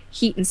that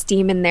heat and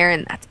steam in there,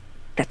 and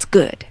that's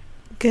good.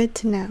 Good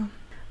to know.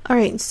 All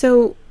right,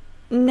 so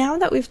now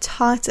that we've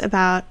talked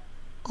about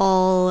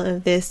all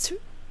of this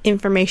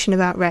information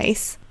about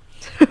rice,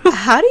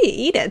 how do you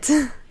eat it?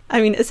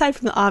 I mean, aside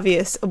from the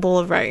obvious, a bowl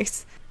of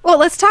rice. Well,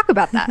 let's talk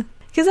about that.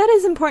 Because that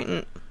is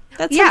important.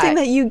 That's something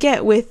that you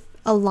get with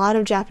a lot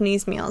of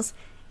Japanese meals,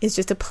 is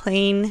just a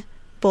plain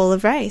bowl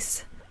of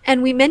rice.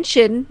 And we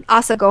mentioned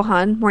asa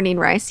gohan, morning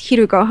rice,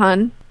 hiru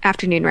gohan,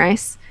 afternoon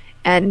rice,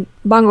 and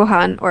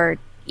bangohan, or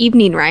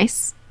evening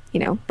rice,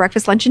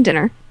 breakfast, lunch, and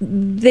dinner.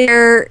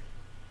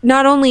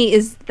 Not only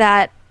is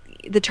that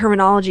the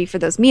terminology for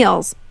those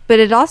meals, but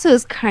it also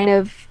is kind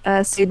of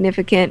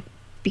significant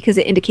because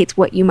it indicates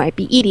what you might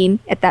be eating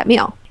at that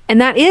meal.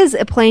 And that is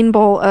a plain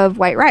bowl of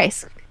white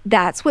rice.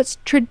 That's what's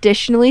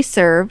traditionally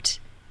served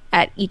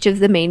at each of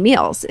the main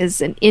meals, is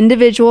an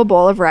individual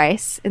bowl of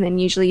rice, and then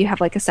usually you have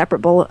like a separate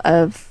bowl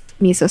of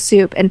miso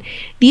soup. And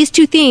these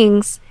two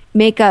things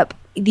make up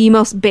the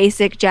most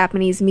basic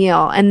Japanese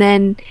meal. And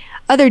then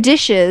other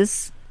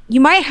dishes,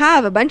 you might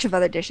have a bunch of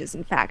other dishes,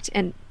 in fact,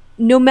 and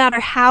no matter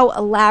how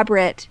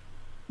elaborate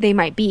they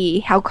might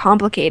be, how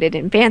complicated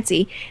and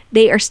fancy,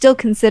 they are still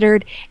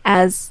considered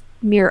as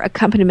mere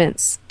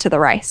accompaniments to the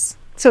rice.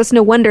 So it's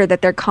no wonder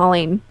that they're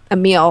calling a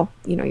meal,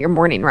 your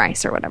morning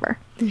rice or whatever.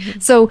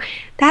 Mm-hmm. So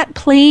that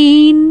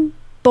plain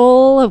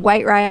bowl of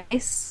white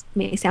rice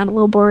may sound a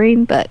little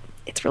boring, but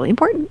it's really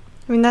important.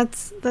 I mean,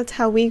 that's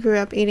how we grew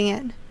up eating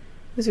it. It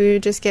was we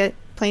would just get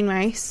plain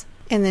rice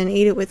and then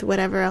eat it with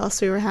whatever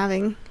else we were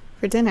having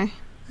for dinner.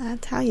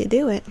 That's how you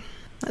do it.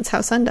 That's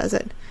how Sun does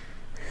it.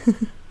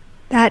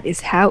 That is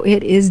how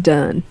it is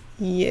done.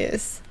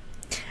 Yes.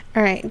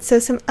 All right, so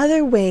some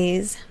other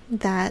ways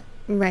that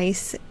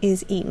rice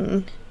is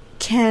eaten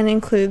can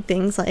include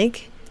things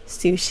like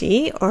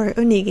sushi or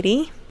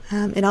onigiri.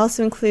 It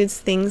also includes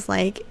things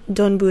like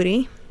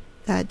donburi,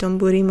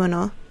 donburi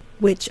mono,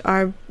 which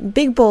are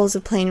big bowls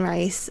of plain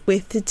rice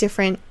with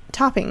different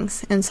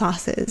toppings and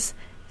sauces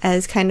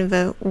as kind of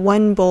a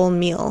one bowl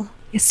meal.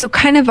 So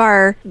kind of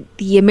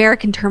the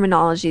American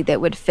terminology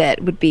that would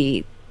fit would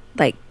be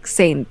like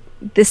saying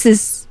this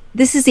is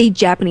a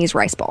Japanese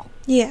rice bowl.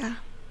 Yeah.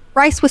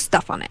 Rice with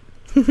stuff on it.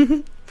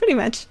 Pretty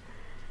much.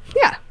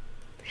 Yeah.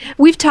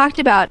 We've talked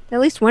about at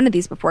least one of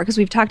these before because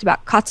we've talked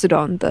about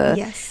katsudon, the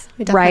yes,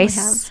 we definitely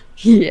rice. have.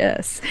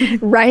 Yes.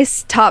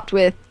 Rice topped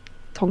with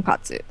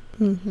tonkatsu.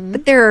 Mm-hmm.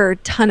 But there are a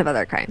ton of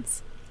other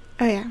kinds.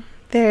 Oh, yeah.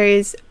 There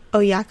is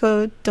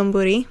oyako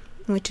donburi,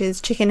 which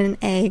is chicken and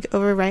egg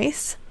over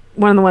rice.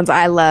 One of the ones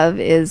I love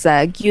is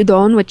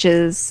gyudon, which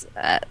is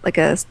like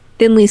a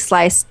thinly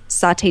sliced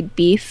sauteed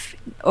beef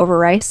over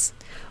rice.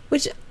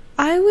 Which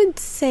I would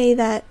say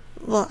that,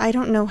 well, I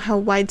don't know how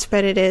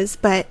widespread it is,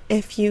 but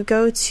if you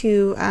go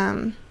to,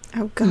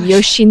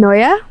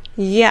 Yoshinoya?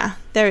 Yeah,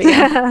 there we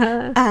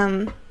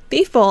go.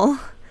 Beef bowl,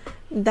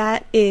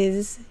 that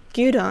is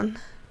gyudon.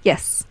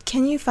 Yes.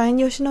 Can you find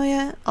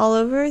Yoshinoya all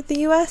over the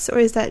U.S., or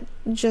is that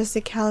just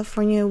a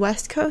California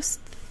West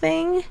Coast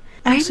thing?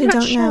 I actually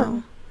don't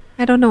know.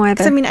 I don't know either.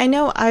 'Cause, I mean, I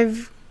know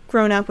I've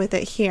grown up with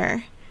it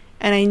here,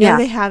 and I know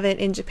they have it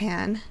in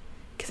Japan,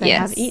 because I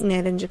have eaten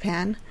it in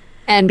Japan.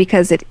 And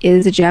because it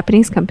is a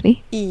Japanese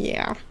company.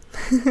 Yeah.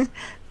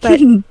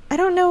 But I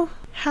don't know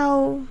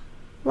how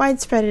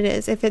widespread it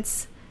is, if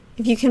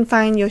you can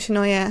find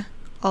Yoshinoya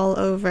all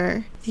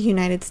over the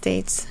United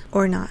States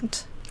or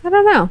not. I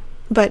don't know.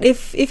 But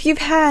if you've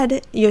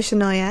had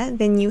Yoshinoya,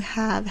 then you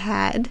have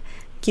had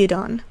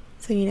gyudon.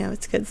 So you know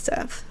it's good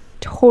stuff.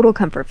 Total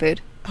comfort food.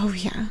 Oh,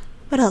 yeah.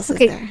 What else is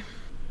there?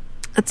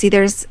 Let's see.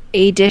 There's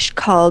a dish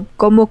called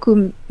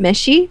gomoku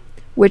meshi,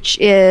 which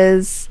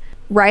is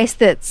rice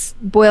that's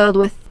boiled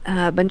with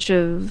a bunch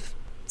of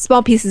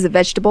small pieces of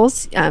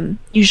vegetables,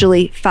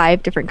 usually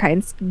 5 different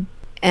kinds.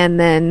 And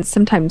then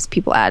sometimes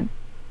people add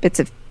bits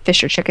of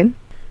fish or chicken.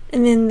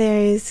 And then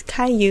there's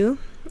kayu,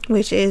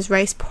 which is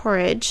rice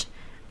porridge.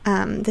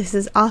 This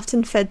is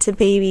often fed to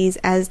babies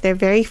as their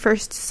very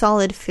first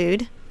solid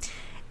food.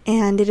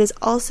 And it is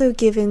also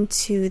given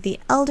to the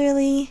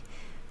elderly,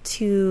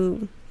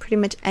 to pretty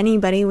much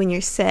anybody when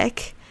you're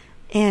sick,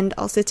 and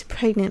also to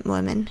pregnant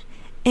women.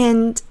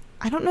 And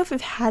I don't know if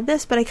I've had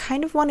this, but I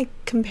kind of want to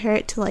compare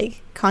it to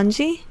like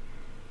congee.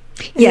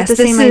 Yes, the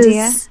same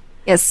idea?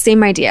 Yes,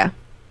 same idea.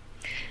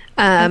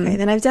 Okay,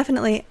 then I've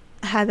definitely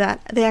had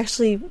that. They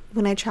actually,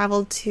 when I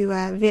traveled to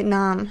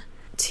Vietnam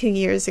 2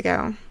 years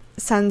ago,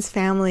 Sun's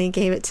family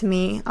gave it to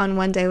me on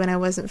one day when I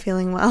wasn't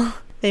feeling well.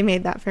 They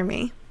made that for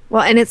me.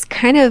 Well, and it's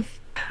kind of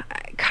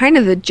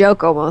a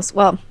joke almost.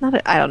 Well,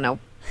 I don't know.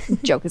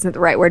 Joke isn't the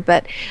right word,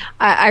 but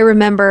I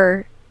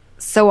remember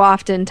so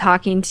often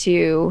talking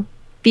to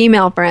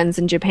female friends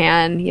in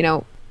Japan, you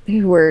know,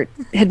 who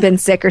had been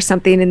sick or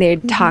something, and they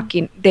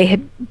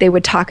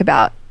would talk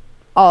about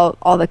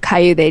all the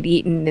kayu they'd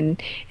eaten,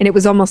 and it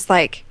was almost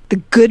like the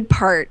good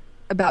part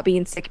about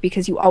being sick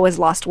because you always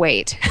lost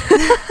weight.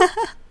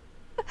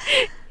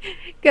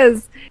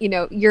 Because, you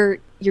know, you're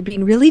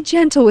being really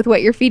gentle with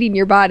what you're feeding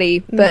your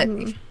body, but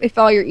if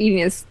all you're eating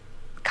is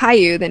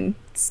kayu, then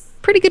it's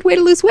a pretty good way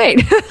to lose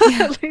weight.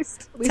 Yeah, at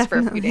least for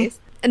a few days.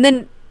 And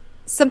then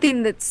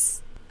something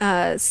that's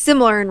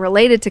similar and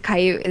related to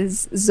kayu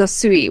is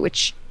zosui,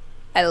 which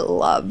I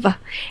love.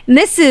 And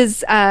this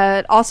is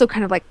also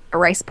kind of like a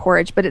rice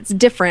porridge, but it's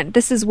different.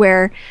 This is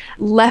where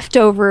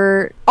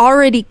leftover,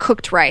 already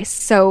cooked rice,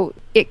 so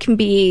it can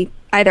be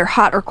either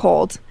hot or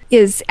cold,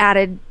 is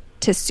added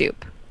to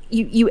soup.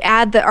 You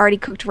add the already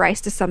cooked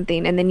rice to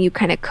something, and then you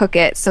kind of cook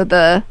it so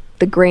the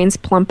grains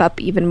plump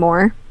up even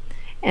more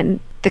and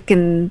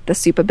thicken the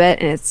soup a bit,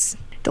 and it's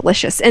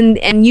delicious.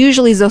 And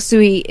usually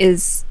zosui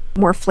is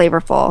more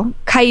flavorful.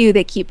 Kayu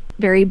they keep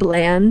very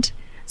bland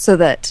so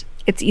that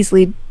it's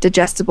easily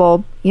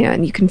digestible, you know,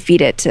 and you can feed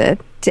it to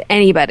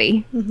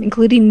anybody,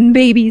 including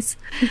babies.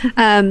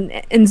 And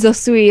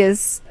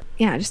zosui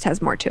just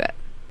has more to it.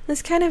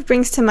 This kind of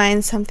brings to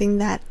mind something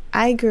that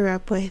I grew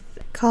up with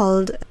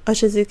called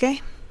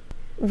ochazuke,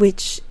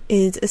 which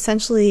is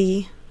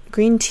essentially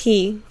green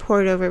tea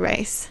poured over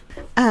rice.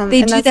 And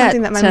that's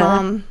something that my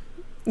mom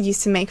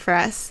used to make for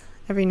us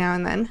every now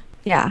and then.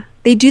 Yeah.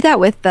 They do that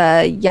with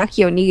the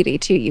yaki onigiri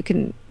too. You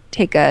can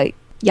take a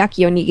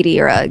yaki onigiri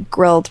or a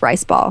grilled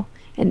rice ball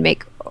and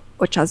make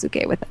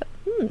ochazuke with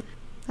it.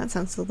 That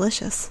sounds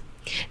delicious.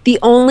 The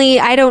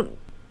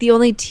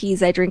only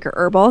teas I drink are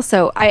herbal,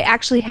 so I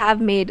actually have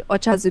made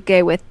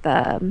ochazuke with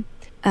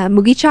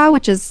mugicha,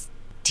 which is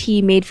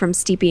tea made from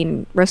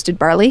steeping roasted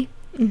barley.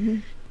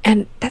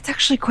 And that's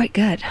actually quite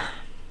good.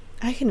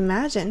 I can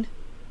imagine.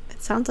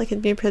 It sounds like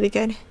it'd be pretty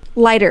good.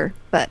 lighter,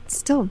 but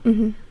still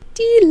Mm-hmm.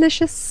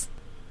 delicious.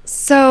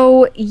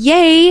 So,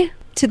 yay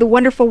to the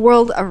wonderful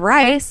world of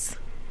rice.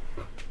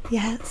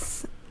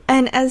 Yes.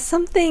 And as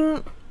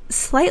something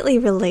slightly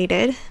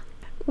related,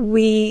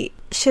 we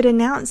should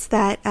announce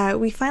that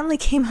we finally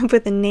came up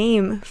with a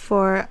name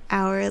for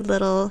our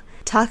little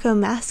taco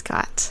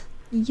mascot.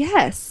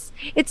 Yes.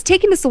 It's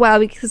taken us a while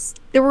because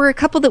there were a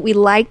couple that we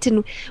liked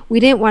and we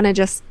didn't want to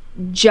just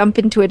jump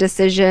into a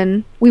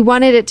decision. We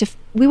wanted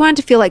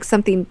to feel like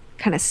something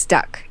kind of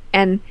stuck.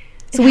 And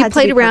so we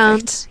played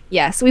around. Perfect.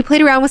 Yeah, so we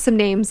played around with some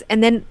names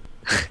and then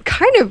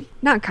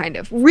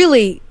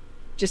really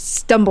just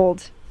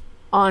stumbled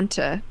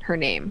onto her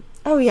name.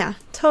 Oh, yeah,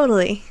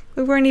 totally.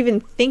 We weren't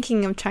even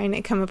thinking of trying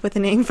to come up with a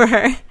name for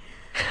her.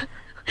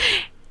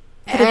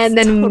 And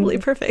then totally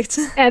perfect.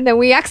 And then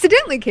we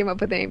accidentally came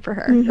up with a name for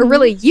her. Or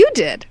really, you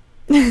did.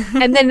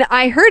 And then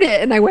I heard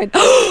it and I went,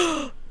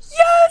 oh,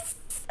 yes,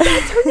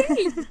 that's her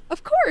name.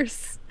 Of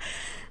course.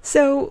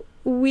 So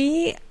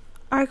we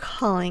are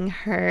calling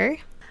her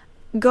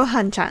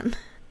Gohan-chan.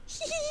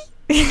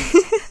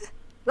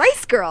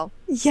 Rice girl.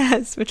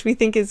 Yes, which we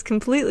think is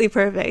completely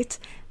perfect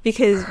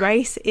because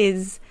rice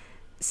is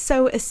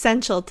so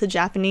essential to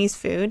Japanese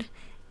food,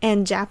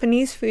 and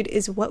Japanese food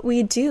is what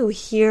we do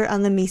here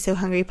on the Me So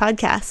Hungry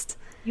podcast.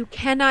 You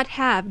cannot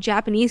have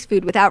Japanese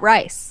food without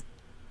rice.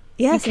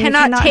 Yes, you and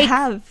cannot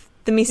have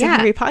the Me So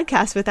Hungry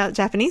podcast without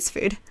Japanese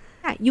food.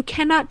 Yeah, you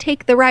cannot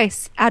take the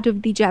rice out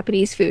of the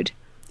Japanese food.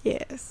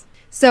 Yes.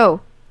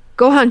 So,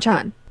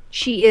 Gohan-chan,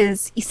 she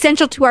is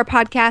essential to our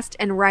podcast,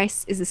 and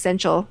rice is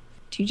essential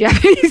to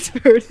Japanese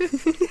food.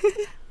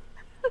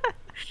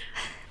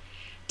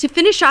 To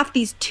finish off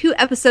these 2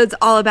 episodes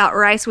all about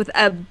rice with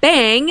a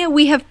bang,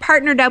 we have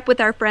partnered up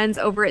with our friends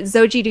over at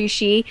Zoji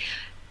Dushi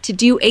to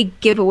do a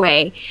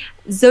giveaway.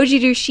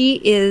 Zoji Dushi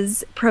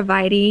is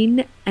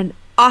providing an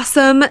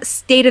awesome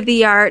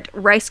state-of-the-art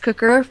rice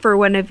cooker for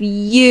one of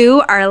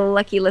you, our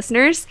lucky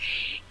listeners.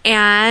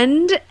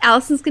 And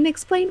Allison's going to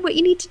explain what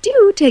you need to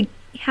do to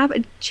have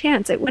a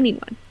chance at winning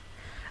one.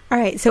 All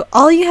right, so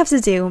all you have to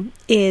do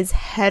is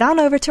head on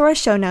over to our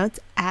show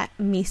notes at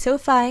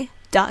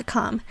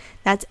misofy.com.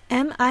 That's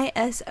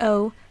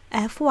MISOFY.com.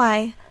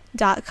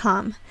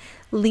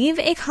 Leave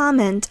a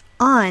comment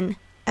on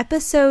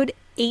episode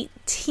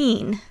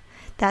 18.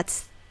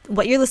 That's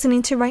what you're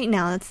listening to right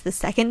now. That's the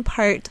second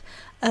part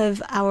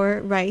of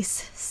our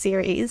rice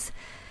series.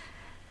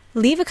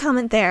 Leave a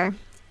comment there,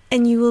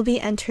 and you will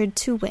be entered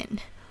to win.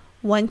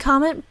 1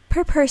 comment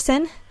per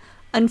person.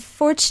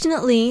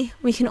 Unfortunately,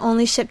 we can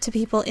only ship to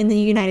people in the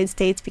United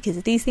States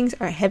because these things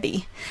are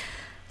heavy.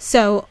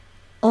 So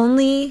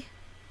only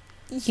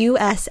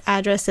U.S.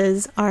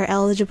 addresses are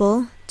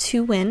eligible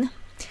to win.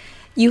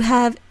 You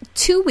have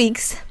 2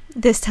 weeks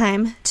this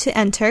time to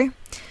enter.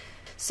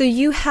 So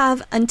you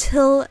have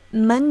until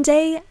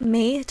Monday,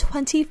 May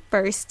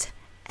 21st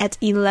at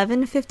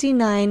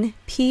 11:59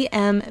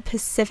 p.m.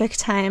 Pacific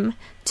time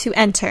to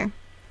enter.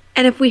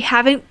 And if we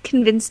haven't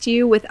convinced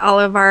you with all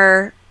of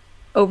our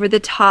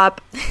over-the-top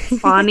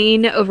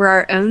fawning over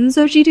our own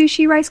Zoji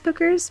Dushi rice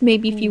cookers,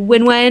 maybe if you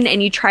win one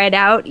and you try it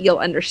out, you'll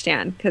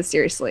understand. Because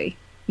seriously,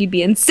 you'd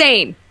be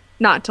insane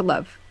not to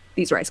love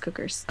these rice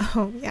cookers.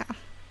 Oh, yeah.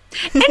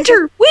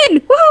 Enter!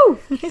 Win! Woo!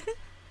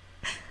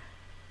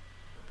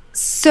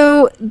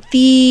 So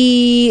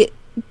the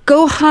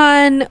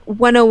Gohan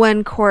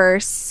 101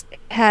 course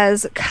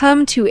has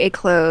come to a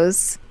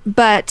close,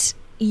 but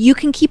you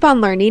can keep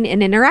on learning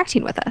and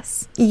interacting with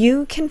us.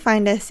 You can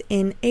find us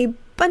in a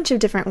bunch of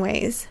different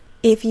ways.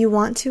 If you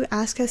want to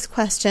ask us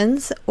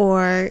questions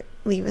or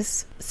leave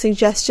us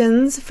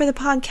suggestions for the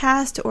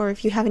podcast, or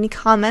if you have any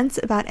comments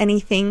about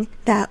anything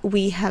that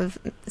we have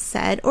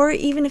said, or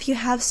even if you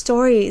have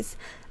stories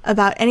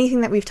about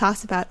anything that we've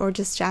talked about or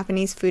just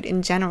Japanese food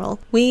in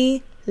general,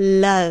 we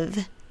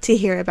love to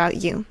hear about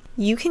you.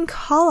 You can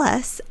call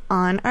us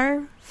on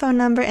our phone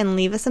number and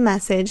leave us a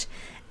message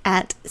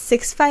at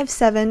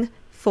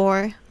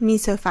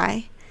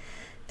 657-4-MISOFY.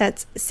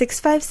 That's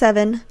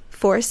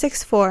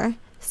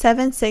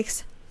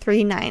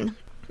 657-464-7639.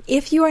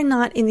 If you are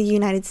not in the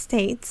United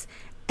States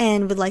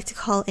and would like to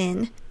call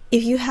in,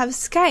 if you have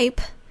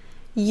Skype,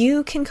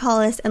 you can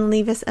call us and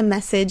leave us a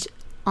message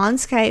on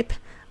Skype.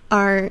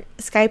 Our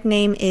Skype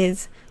name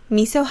is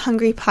Me So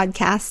Hungry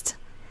Podcast.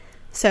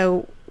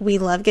 So we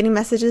love getting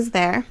messages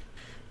there.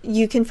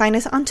 You can find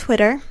us on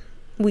Twitter.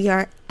 We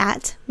are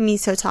at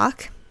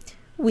MisoTalk.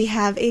 We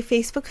have a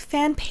Facebook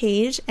fan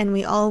page, and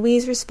we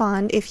always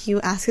respond if you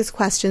ask us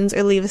questions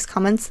or leave us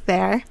comments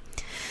there.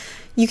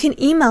 You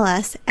can email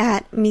us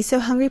at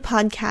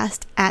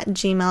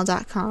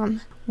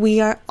misohungrypodcast@gmail.com. We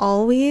are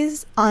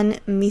always on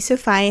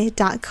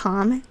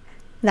misofy.com.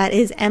 That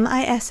is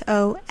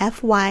MISOFY.com.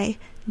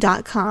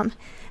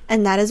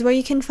 And that is where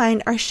you can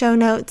find our show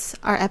notes,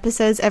 our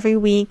episodes every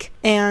week,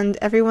 and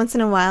every once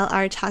in a while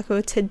our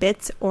taco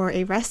tidbits or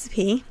a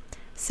recipe.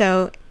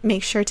 So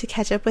make sure to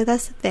catch up with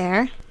us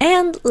there.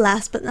 And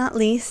last but not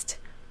least,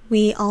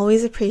 we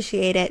always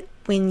appreciate it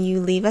when you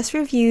leave us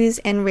reviews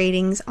and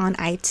ratings on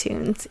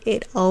iTunes.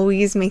 It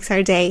always makes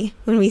our day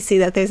when we see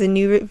that there's a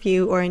new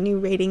review or a new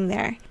rating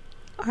there.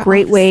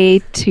 Great way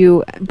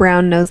to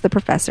brown nose the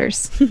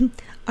professors.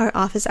 Our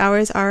office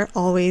hours are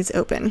always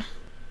open.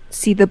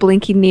 See the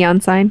blinking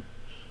neon sign?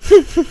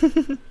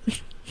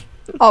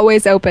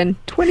 Always open,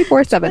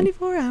 24/7.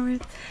 24 hours.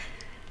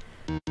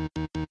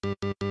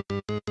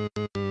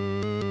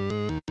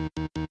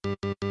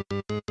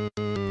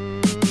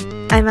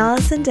 I'm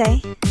Allison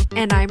Day.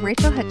 And I'm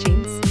Rachel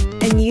Hutchings.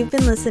 And you've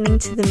been listening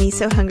to the Me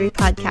So Hungry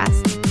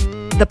podcast.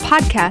 The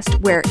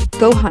podcast where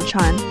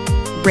Gohan-chan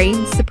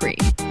reigns supreme.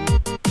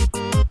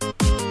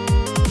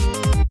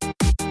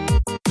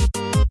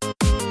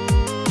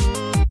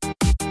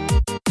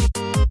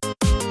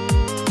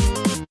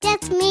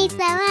 Just me so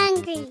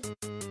hungry.